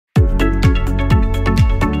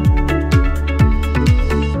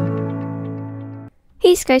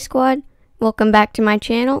Hey Sky Squad, welcome back to my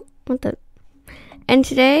channel. And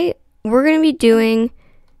today we're going to be doing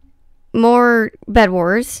more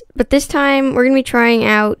Bedwars, but this time we're going to be trying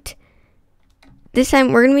out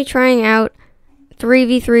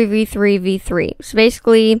 3v3v3v3. So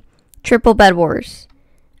basically triple Bedwars.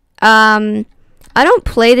 I don't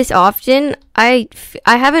play this often. I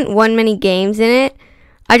haven't won many games in it.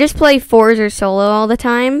 I just play fours or solo all the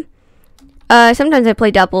time. Sometimes I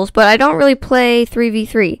play doubles, but I don't really play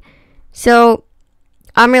 3v3. So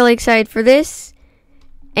I'm really excited for this,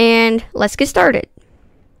 and let's get started.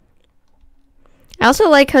 I also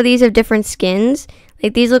like how these have different skins.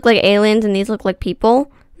 Like these look like aliens and these look like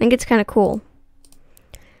people. I think it's kind of cool.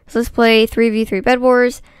 So let's play 3v3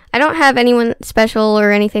 Bedwars. I don't have anyone special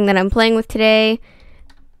or anything that I'm playing with today,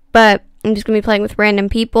 but I'm just going to be playing with random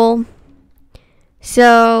people.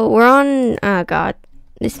 So we're on,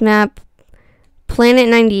 this map, Planet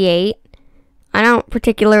 98. I don't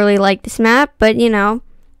particularly like this map, but you know,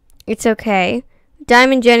 it's okay.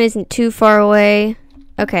 Diamond Gen isn't too far away.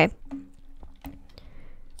 Okay.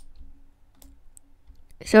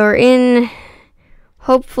 So we're in,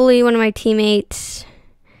 hopefully one of my teammates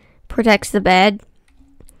protects the bed.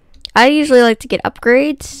 I usually like to get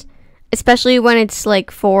upgrades, especially when it's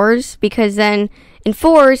like fours, because then in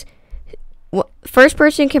fours, first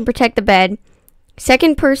person can protect the bed,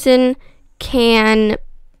 second person can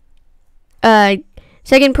get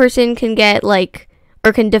like,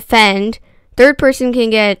 or can defend, third person can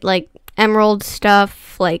get like emerald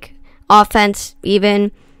stuff, like offense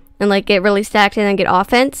even, and like get really stacked and then get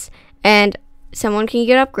offense, and someone can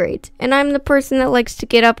get upgrades, and I'm the person that likes to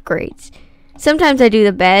get upgrades. Sometimes I do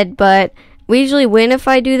the bed, but we usually win if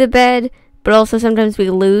I do the bed, but also sometimes we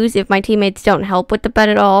lose if my teammates don't help with the bed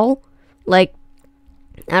at all, like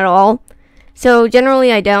at all. So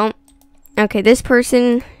generally I don't. Okay, this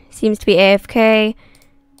person seems to be AFK.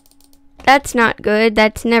 That's not good.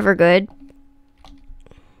 That's never good.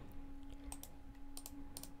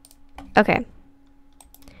 Okay.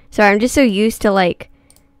 Sorry, I'm just so used to like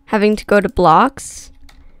having to go to blocks,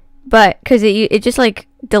 but because it just like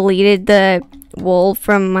deleted the wool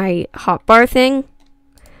from my hotbar thing.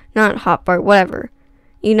 Not hotbar, whatever.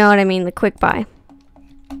 You know what I mean, the quick buy.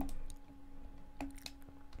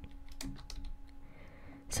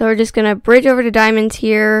 So we're just gonna bridge over to diamonds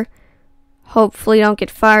here. Hopefully don't get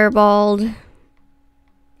fireballed.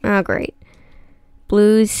 Oh great.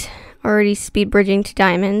 Blues already speed bridging to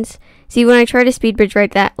diamonds. See, when I try to speed bridge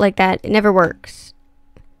like that, it never works.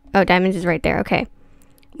 Oh, diamonds is right there. Okay.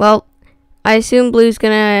 Well, I assume blue's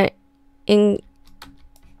gonna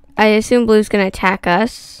attack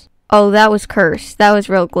us. Oh, that was cursed. That was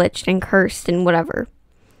real glitched and cursed and whatever.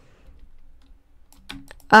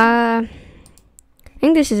 I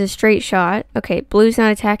think this is a straight shot. Okay, blue's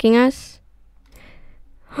not attacking us.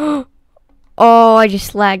 Oh, I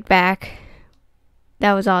just lagged back.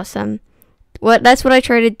 That was awesome. That's what I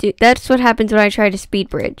try to do. That's what happens when I try to speed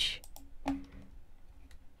bridge.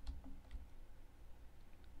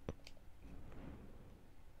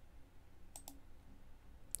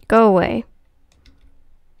 Go away.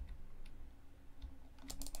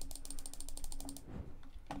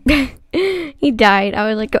 He died. I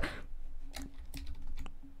was like,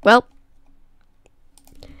 well,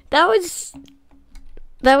 that was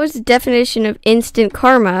the definition of instant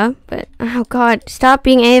karma, but oh god, stop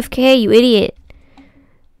being AFK, you idiot.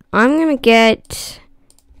 I'm gonna get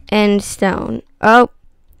end stone. Oh,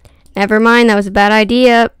 never mind, that was a bad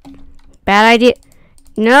idea. Bad idea.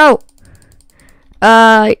 No.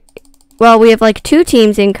 Well, we have like 2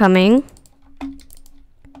 teams incoming.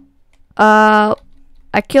 I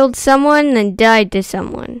killed someone, then died to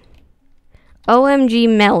someone. OMG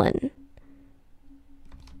melon.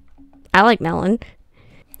 I like melon.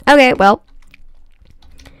 Okay, well,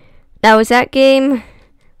 that was that game.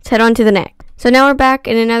 Let's head on to the next. So now we're back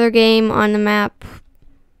in another game on the map.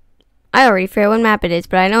 I already forget what map it is,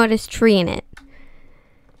 but I know it has tree in it.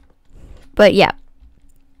 But yeah.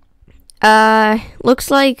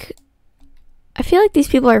 Looks like, I feel like these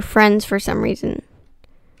people are friends for some reason.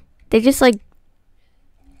 They just like,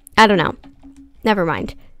 I don't know. Never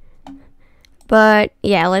mind. But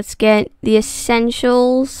yeah, let's get the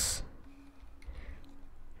essentials.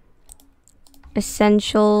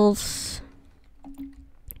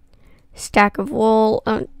 Stack of wool.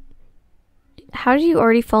 How did you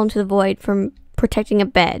already fall into the void from protecting a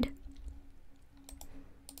bed?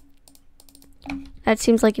 That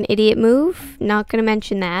seems like an idiot move. Not gonna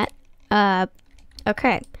mention that.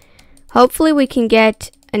 Okay. Hopefully we can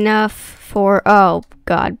get enough for, oh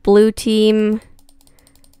god, blue team.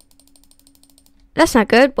 That's not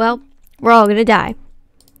good. Well, we're all gonna die.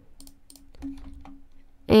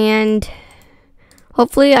 And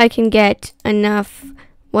hopefully I can get enough,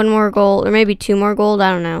 1 more gold, or maybe 2 more gold,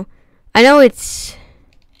 I don't know. I know it's,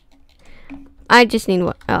 I just need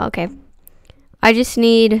one, oh, okay. I just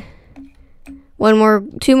need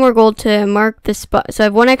 2 more gold to mark the spot. So I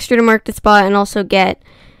have 1 extra to mark the spot and also get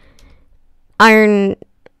iron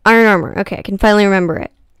armor. Okay, I can finally remember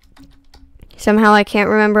it. Somehow I can't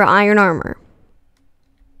remember iron armor.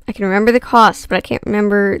 I can remember the cost, but I can't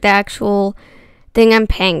remember the actual thing I'm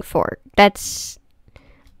paying for.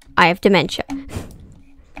 I have dementia.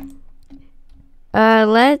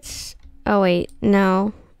 Oh wait,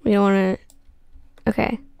 no. We don't want to,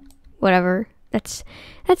 okay. Whatever. That's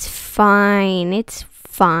fine. It's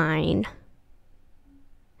fine.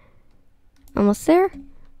 Almost there?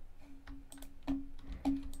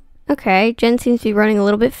 Okay, Jen seems to be running a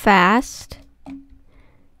little bit fast.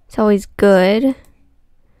 It's always good.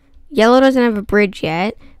 Yellow doesn't have a bridge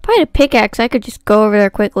yet. If I had a pickaxe, I could just go over there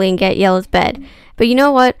quickly and get Yellow's bed. But you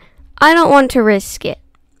know what? I don't want to risk it.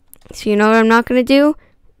 So you know what I'm not going to do?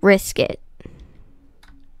 Risk it.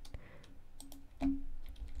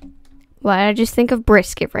 Why did I just think of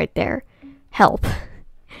brisket right there? Help.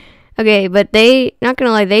 Okay, but not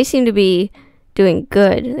gonna lie, they seem to be doing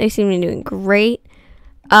good. They seem to be doing great.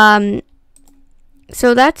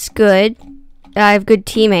 So that's good. I have good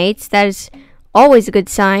teammates. That is always a good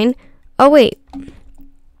sign. Oh, wait.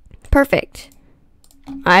 Perfect.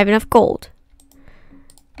 I have enough gold.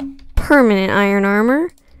 Permanent iron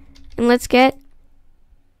armor. And let's get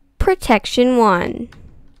protection 1.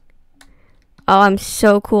 Oh, I'm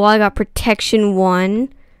so cool. I got protection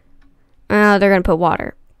 1. Oh, they're going to put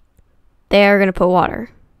water. They're going to put water.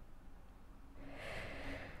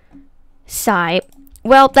 Sigh.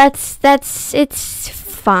 Well, it's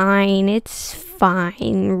fine. It's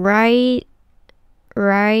fine, right?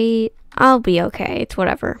 Right? I'll be okay. It's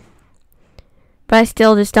whatever. But I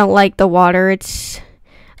still just don't like the water. It's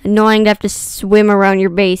annoying to have to swim around your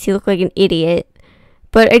base. You look like an idiot.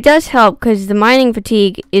 But it does help because the mining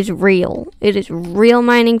fatigue is real. It is real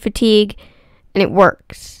mining fatigue, and it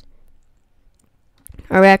works.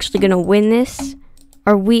 Are we actually going to win this?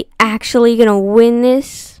 Are we actually going to win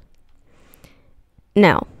this?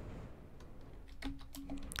 No.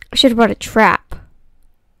 I should have bought a trap.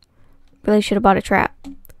 Really should have bought a trap.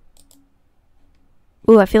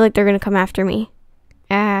 Ooh, I feel like they're going to come after me.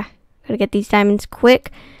 Gotta get these diamonds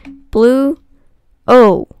quick. Blue.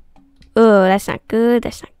 Oh. Oh, that's not good.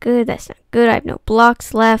 That's not good. That's not good. I have no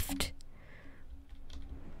blocks left.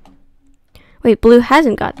 Wait, blue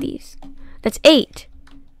hasn't got these. That's 8.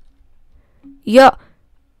 Yo.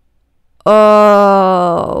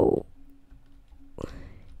 Oh.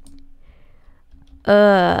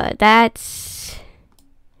 That's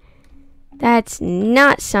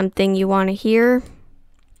not something you want to hear.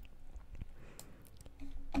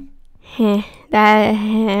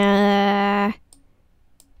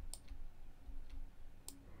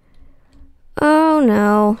 Oh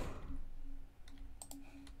no.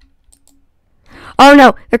 Oh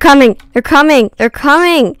no, they're coming. They're coming. They're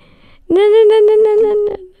coming. No.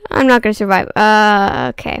 I'm not going to survive.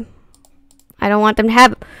 Okay. I don't want them to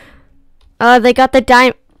have. They got the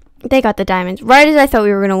diamonds. Right as I thought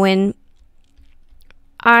we were going to win.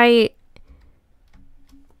 I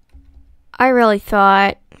really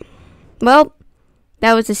thought, well,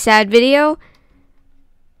 that was a sad video.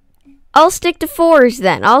 I'll stick to 4s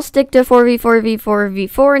then. I'll stick to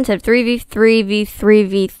 4v4v4v4 instead of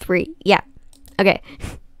 3v3v3v3. Yeah. Okay.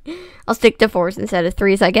 I'll stick to 4s instead of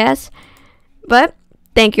 3s, I guess. But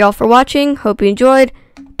thank you all for watching. Hope you enjoyed.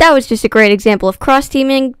 That was just a great example of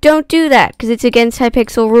cross-teaming. Don't do that because it's against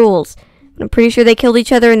Hypixel rules. I'm pretty sure they killed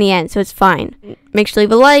each other in the end, so it's fine. Make sure to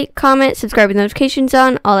leave a like, comment, subscribe with notifications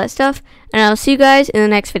on, all that stuff. And I'll see you guys in the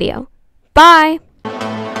next video. Bye!